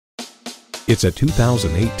It's a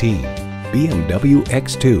 2018 BMW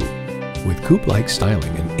X2. With coupe-like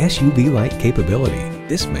styling and SUV-like capability,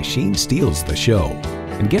 this machine steals the show.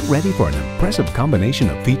 And get ready for an impressive combination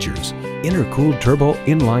of features: intercooled turbo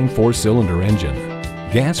inline 4-cylinder engine,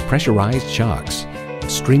 gas pressurized shocks,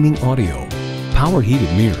 streaming audio, power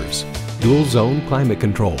heated mirrors, dual zone climate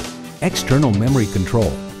control, external memory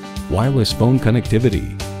control, wireless phone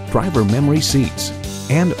connectivity, driver memory seats,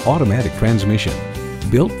 and automatic transmission.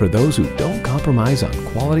 Built for those who don't compromise on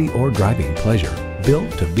quality or driving pleasure.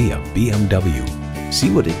 Built to be a BMW.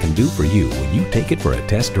 See what it can do for you when you take it for a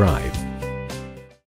test drive.